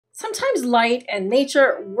Sometimes light and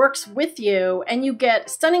nature works with you and you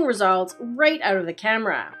get stunning results right out of the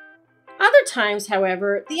camera. Other times,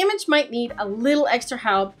 however, the image might need a little extra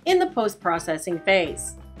help in the post-processing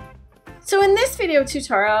phase. So in this video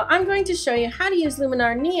tutorial, I'm going to show you how to use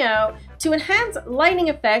Luminar Neo to enhance lighting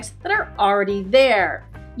effects that are already there,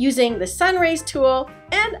 using the Sunrays tool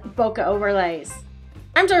and Bokeh overlays.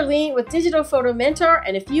 I'm Darlene with Digital Photo Mentor,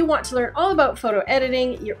 and if you want to learn all about photo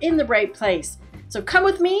editing, you're in the right place. So come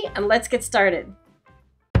with me and let's get started.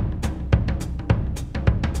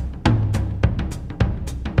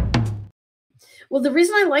 Well, the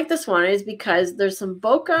reason I like this one is because there's some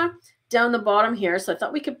bokeh down the bottom here, so I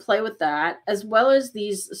thought we could play with that, as well as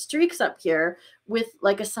these streaks up here with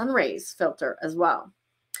like a Sunrays filter as well.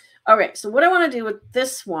 All right, so what I want to do with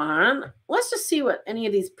this one, let's just see what any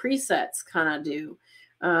of these presets kind of do.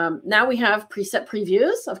 Now we have preset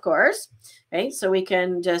previews, of course. Okay, so we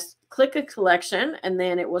can just click a collection and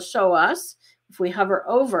then it will show us if we hover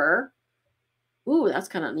over. Ooh, that's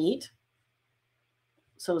kind of neat.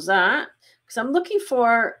 So is that, because I'm looking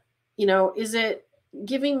for, is it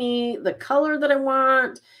giving me the color that I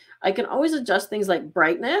want? I can always adjust things like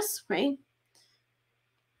brightness, right?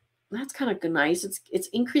 That's kind of nice. It's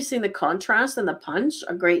increasing the contrast and the punch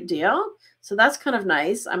a great deal. So that's kind of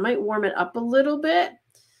nice. I might warm it up a little bit,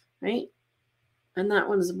 right? And that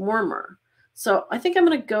one's warmer. So I think I'm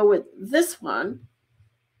going to go with this one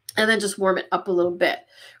and then just warm it up a little bit.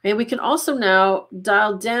 And we can also now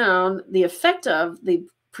dial down the effect of the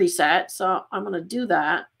preset. So I'm going to do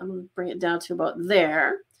that. I'm going to bring it down to about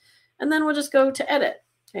there. And then we'll just go to edit.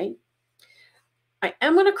 Okay. I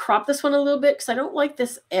am going to crop this one a little bit because I don't like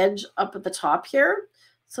this edge up at the top here.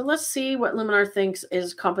 So let's see what Luminar thinks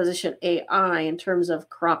is composition AI in terms of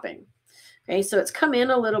cropping. Okay, so it's come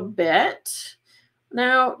in a little bit.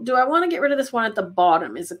 Now, do I want to get rid of this one at the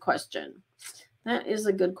bottom is a question. That is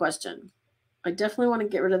a good question. I definitely want to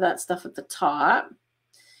get rid of that stuff at the top.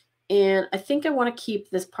 And I think I want to keep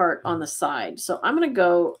this part on the side. So I'm going to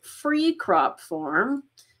go free crop form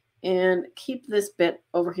and keep this bit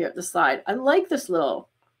over here at the side. I like this little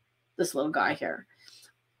guy here.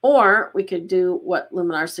 Or we could do what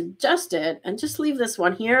Luminar suggested and just leave this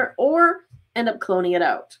one here or end up cloning it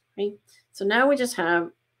out. Okay? So now we just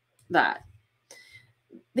have that.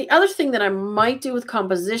 The other thing that I might do with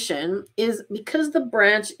composition is because the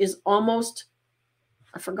branch is almost,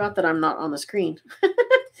 I forgot that I'm not on the screen.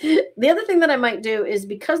 The other thing that I might do is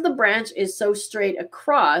because the branch is so straight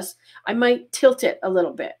across, I might tilt it a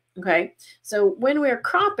little bit. Okay. So when we're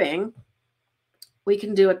cropping, we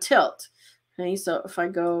can do a tilt. Okay. So if I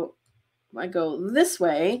go this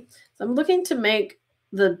way, so I'm looking to make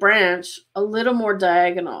the branch a little more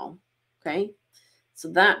diagonal. Okay. So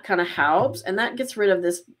that kind of helps. And that gets rid of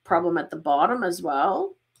this problem at the bottom as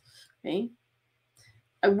well. Okay.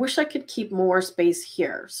 I wish I could keep more space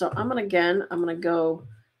here. So I'm going to go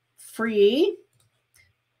free.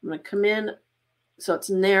 I'm going to come in so it's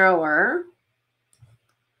narrower.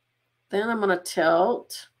 Then I'm going to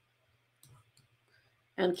tilt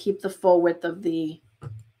and keep the full width of the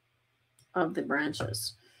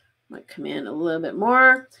branches. Might come in a little bit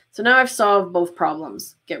more. So now I've solved both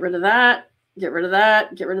problems. Get rid of that, get rid of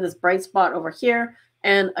that, get rid of this bright spot over here,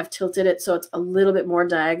 and I've tilted it so it's a little bit more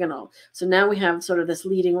diagonal. So now we have sort of this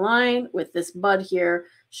leading line with this bud here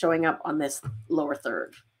showing up on this lower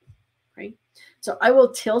third. Right? So I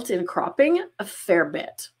will tilt in cropping a fair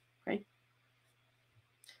bit. Okay.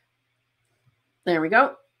 There we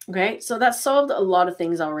go. Okay, so that solved a lot of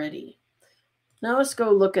things already. Now let's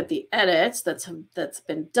go look at the edits that's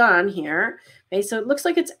been done here. Okay, so it looks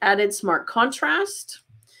like it's added smart contrast.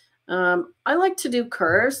 I like to do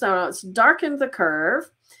curves. Now it's darkened the curve,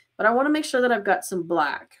 but I want to make sure that I've got some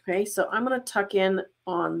black. Okay, so I'm going to tuck in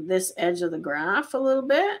on this edge of the graph a little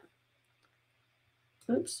bit.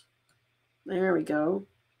 Oops. There we go.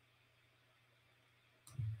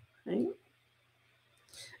 Okay.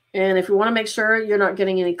 And if you want to make sure you're not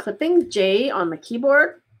getting any clipping, J on the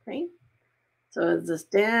keyboard. Okay. So this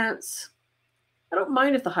dance. I don't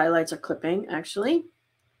mind if the highlights are clipping, actually.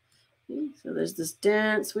 Okay. So there's this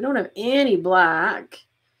dance. We don't have any black,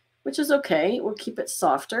 which is okay. We'll keep it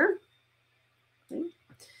softer. Okay.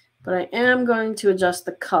 But I am going to adjust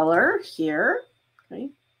the color here. Okay.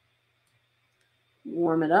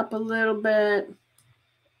 Warm it up a little bit.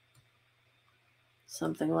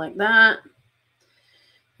 Something like that.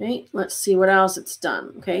 Okay, let's see what else it's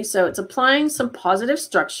done. Okay, so it's applying some positive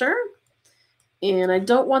structure. And I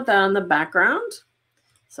don't want that on the background.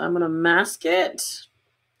 So I'm going to mask it.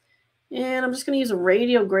 And I'm just going to use a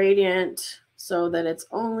radial gradient so that it's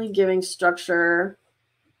only giving structure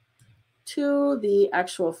to the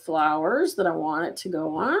actual flowers that I want it to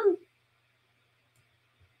go on.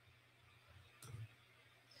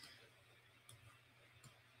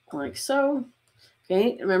 Like so.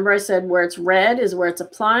 Okay, remember I said where it's red is where it's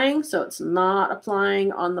applying, so it's not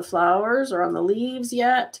applying on the flowers or on the leaves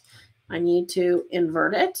yet. I need to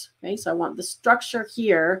invert it. Okay, so I want the structure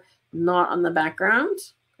here, not on the background.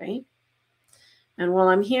 Okay, and while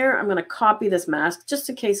I'm here, I'm going to copy this mask just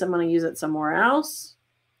in case I'm going to use it somewhere else.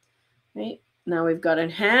 Okay, now we've got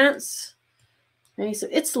enhance. Okay, so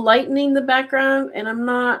it's lightening the background, and I'm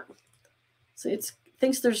not, so it's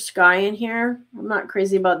thinks there's sky in here. I'm not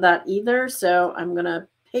crazy about that either. So I'm going to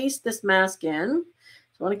paste this mask in.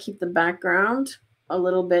 So I want to keep the background a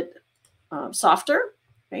little bit softer.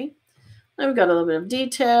 Okay. Now we've got a little bit of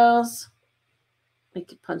details. We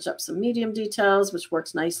could punch up some medium details, which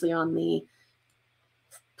works nicely on the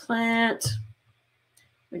plant.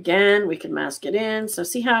 Again, we can mask it in. So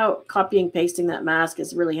see how copying, pasting that mask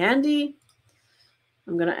is really handy.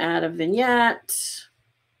 I'm going to add a vignette.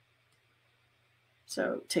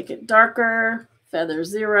 So take it darker, feather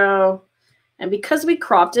 0. And because we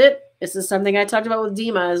cropped it, this is something I talked about with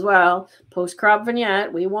Dima as well, post-crop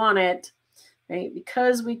vignette, we want it, right?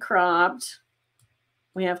 Because we cropped,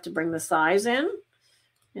 we have to bring the size in.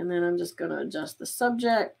 And then I'm just going to adjust the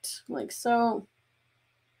subject like so.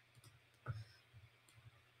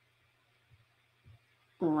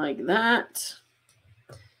 Like that.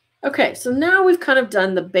 Okay, so now we've kind of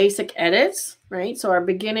done the basic edits, right? So our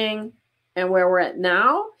beginning and where we're at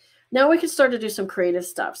now. Now we can start to do some creative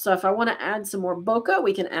stuff. So if I want to add some more bokeh,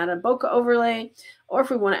 we can add a bokeh overlay. Or if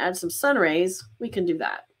we want to add some sun rays, we can do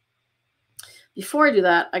that. Before I do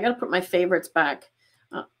that, I got to put my favorites back.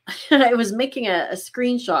 I was making a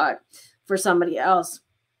screenshot for somebody else,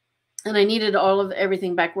 and I needed all of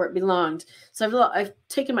everything back where it belonged. So I've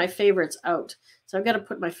taken my favorites out. So I've got to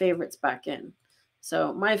put my favorites back in.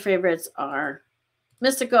 So my favorites are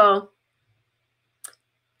Mystical,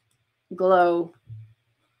 Glow,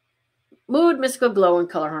 Mood, Mystical, Glow, and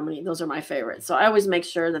Color Harmony. Those are my favorites. So I always make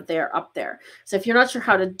sure that they are up there. So if you're not sure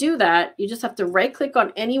how to do that, you just have to right-click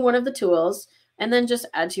on any one of the tools and then just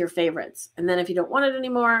add to your favorites. And then if you don't want it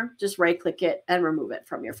anymore, just right-click it and remove it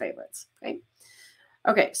from your favorites. Okay.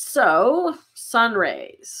 Okay, so sun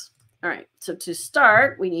rays. All right, so to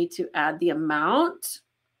start, we need to add the amount.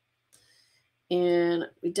 And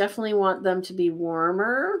we definitely want them to be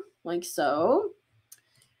warmer, like so.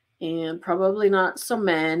 And probably not so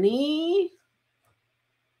many.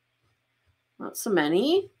 Not so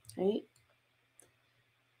many, okay?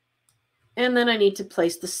 And then I need to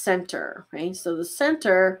place the center, right? So the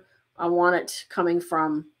center, I want it coming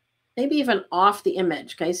from maybe even off the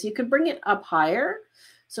image, okay? So you could bring it up higher.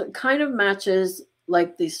 So it kind of matches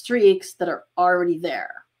like the streaks that are already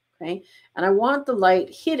there, okay? And I want the light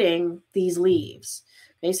hitting these leaves.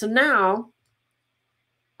 Okay, so now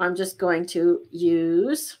I'm just going to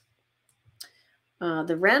use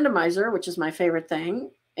the randomizer, which is my favorite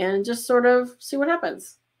thing, and just sort of see what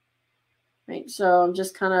happens. Right, so I'm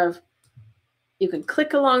just kind of, you can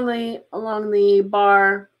click along the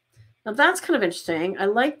bar. Now that's kind of interesting. I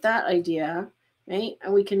like that idea, right?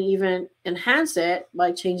 And we can even enhance it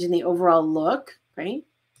by changing the overall look, right?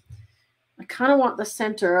 I kind of want the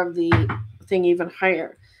center of the thing even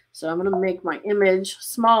higher. So I'm going to make my image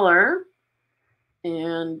smaller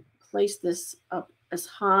and place this up as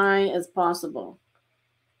high as possible.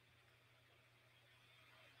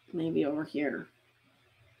 Maybe over here.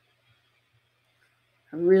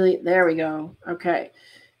 Really, there we go. Okay.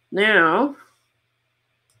 Now,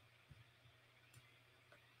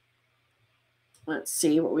 let's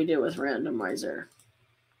see what we do with randomizer.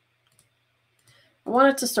 I want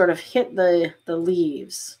it to sort of hit the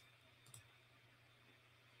leaves.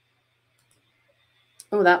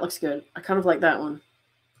 Oh, that looks good. I kind of like that one.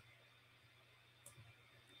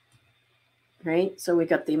 Right? So we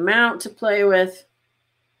got the amount to play with.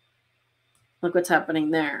 Look what's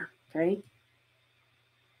happening there. Okay.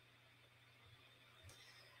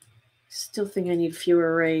 Still think I need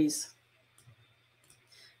fewer rays.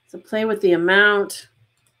 So play with the amount,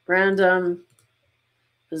 random,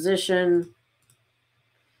 position.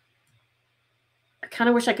 I kind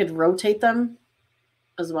of wish I could rotate them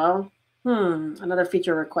as well. Another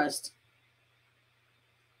feature request.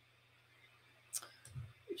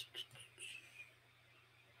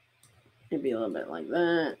 Maybe a little bit like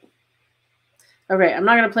that. Okay, I'm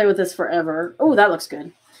not going to play with this forever. Oh, that looks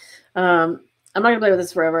good. I'm not going to play with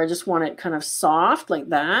this forever. I just want it kind of soft like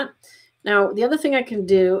that. Now, the other thing I can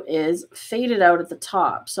do is fade it out at the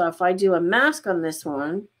top. So if I do a mask on this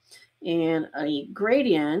one and a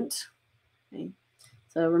gradient, okay,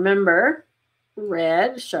 so remember,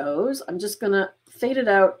 red shows, I'm just going to fade it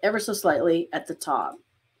out ever so slightly at the top.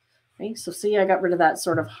 Okay, so see, I got rid of that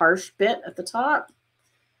sort of harsh bit at the top.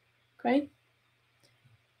 Okay.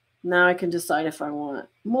 Now I can decide if I want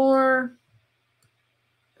more,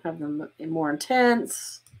 have them more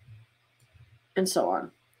intense, and so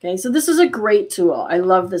on. Okay, so this is a great tool. I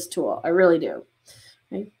love this tool. I really do.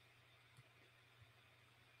 Okay.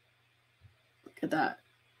 Look at that.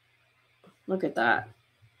 Look at that.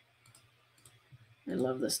 I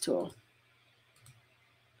love this tool.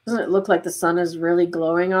 Doesn't it look like the sun is really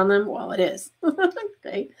glowing on them? Well, it is.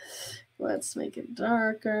 Okay, let's make it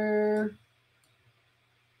darker.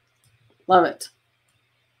 Love it.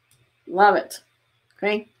 Love it.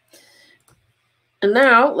 Okay. And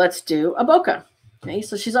now let's do a bokeh. Okay,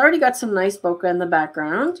 so she's already got some nice bokeh in the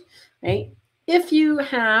background. Okay. If you've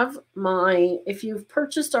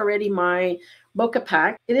purchased already my bokeh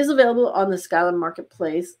pack, it is available on the Skyline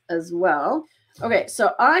Marketplace as well. Okay,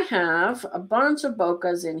 so I have a bunch of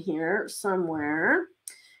bokehs in here somewhere.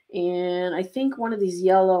 And I think one of these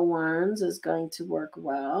yellow ones is going to work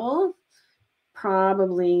well.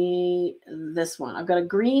 Probably this one. I've got a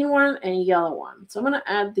green one and a yellow one. So I'm going to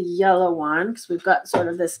add the yellow one because we've got sort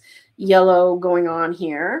of this yellow going on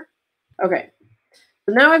here. Okay.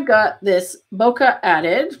 So now I've got this bokeh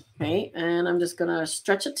added. Okay. And I'm just going to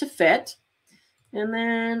stretch it to fit. And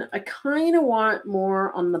then I kind of want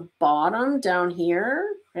more on the bottom down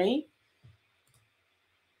here. Okay.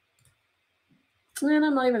 And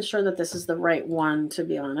I'm not even sure that this is the right one, to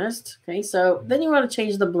be honest. Okay. So then you want to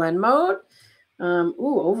change the blend mode.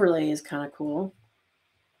 Overlay is kind of cool.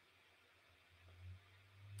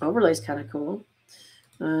 Overlay is kind of cool.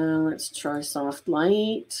 Let's try soft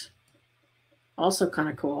light. Also kind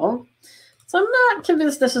of cool. So I'm not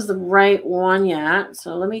convinced this is the right one yet.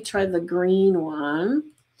 So let me try the green one.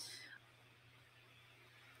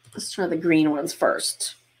 Let's try the green ones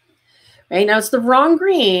first. Right now it's the wrong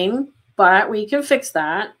green, but we can fix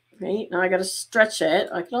that. Right now I got to stretch it.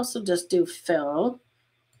 I can also just do fill.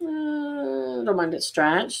 Don't mind it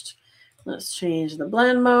stretched. Let's change the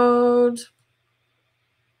blend mode.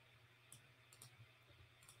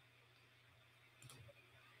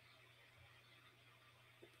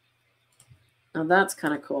 Now that's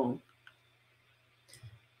kind of cool.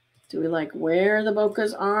 Do we like where the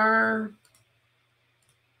bokehs are?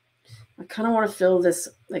 I kind of want to fill this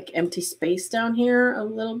like empty space down here a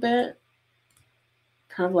little bit.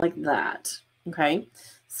 Kind of like that. Okay.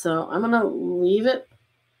 So I'm going to leave it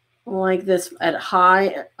like this at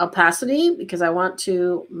high opacity because I want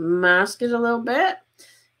to mask it a little bit.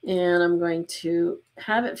 And I'm going to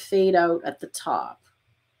have it fade out at the top.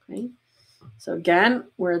 Okay. So again,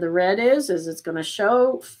 where the red is it's going to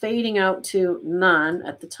show fading out to none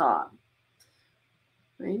at the top.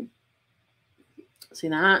 Right. See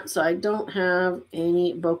that? So I don't have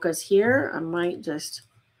any bokehs here. I might just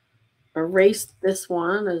erase this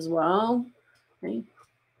one as well. Okay.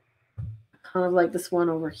 Kind of like this one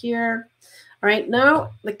over here. All right,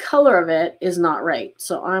 now the color of it is not right.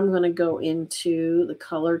 So I'm going to go into the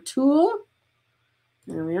color tool.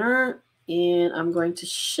 There we are. And I'm going to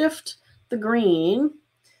shift the green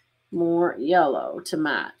more yellow to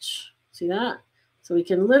match. See that? So we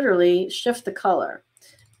can literally shift the color.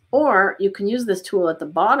 Or you can use this tool at the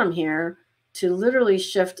bottom here to literally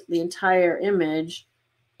shift the entire image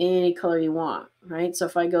any color you want, right? So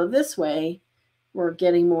if I go this way, we're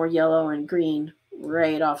getting more yellow and green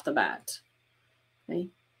right off the bat. Okay.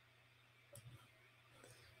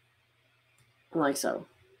 Like so.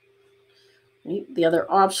 Right. The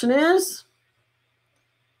other option is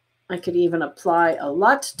I could even apply a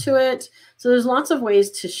LUT to it. So there's lots of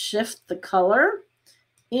ways to shift the color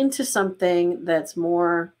into something that's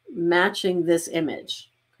more matching this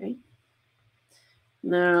image. Okay.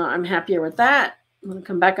 Now I'm happier with that. I'm going to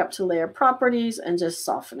come back up to layer properties and just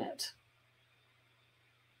soften it.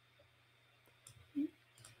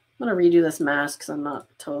 I'm going to redo this mask because I'm not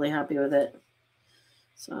totally happy with it.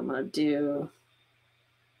 So I'm going to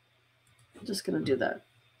just going to do that.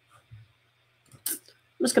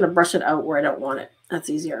 I'm just going to brush it out where I don't want it.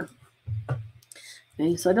 That's easier.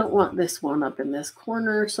 Okay, so I don't want this one up in this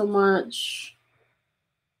corner so much.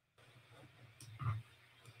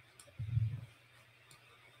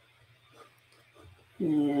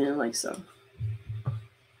 And like so.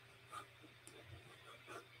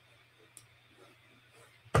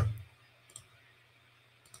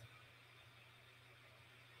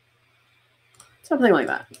 Something like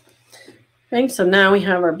that. Okay, so now we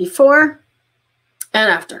have our before and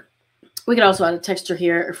after. We could also add a texture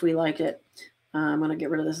here if we like it. I'm going to get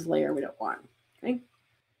rid of this layer we don't want. Okay.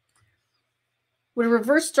 Would a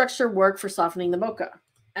reverse structure work for softening the bokeh?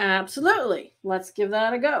 Absolutely. Let's give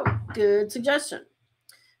that a go. Good suggestion.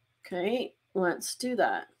 Okay, let's do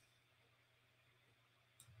that.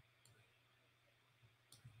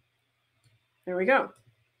 There we go.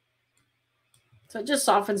 So it just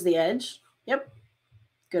softens the edge. Yep.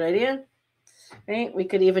 Good idea. Right. We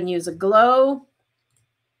could even use a glow.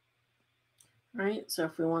 Right. So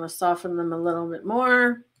if we want to soften them a little bit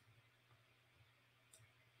more.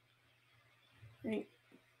 Right.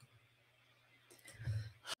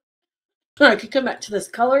 I could come back to this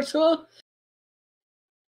color tool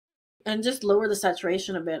and just lower the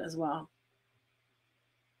saturation a bit as well.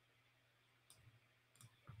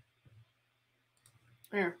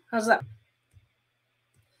 There. How's that?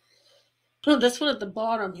 Oh, this one at the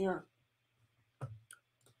bottom here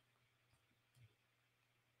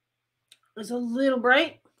is a little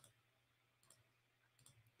bright.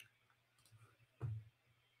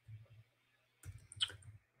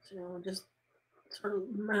 So I'll just sort of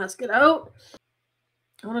mask it out.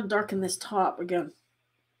 I want to darken this top again.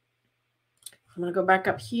 I'm going to go back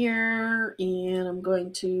up here and I'm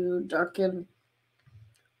going to darken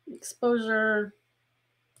the exposure.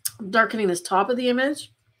 I'm darkening this top of the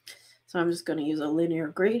image. So I'm just going to use a linear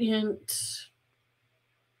gradient.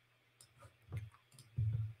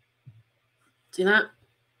 See that?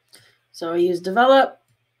 So I use develop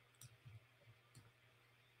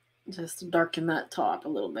just to darken that top a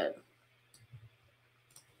little bit.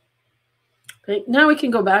 Okay, now we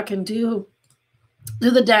can go back and do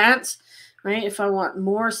the dance, right? If I want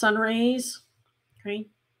more sun rays, okay.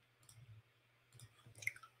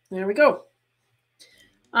 There we go.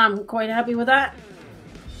 I'm quite happy with that.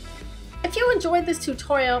 If you enjoyed this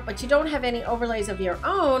tutorial, but you don't have any overlays of your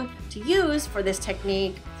own to use for this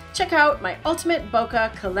technique, check out my Ultimate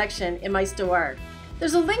Bokeh collection in my store.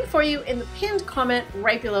 There's a link for you in the pinned comment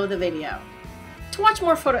right below the video. To watch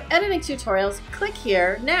more photo editing tutorials, click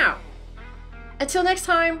here now. Until next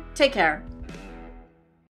time, take care.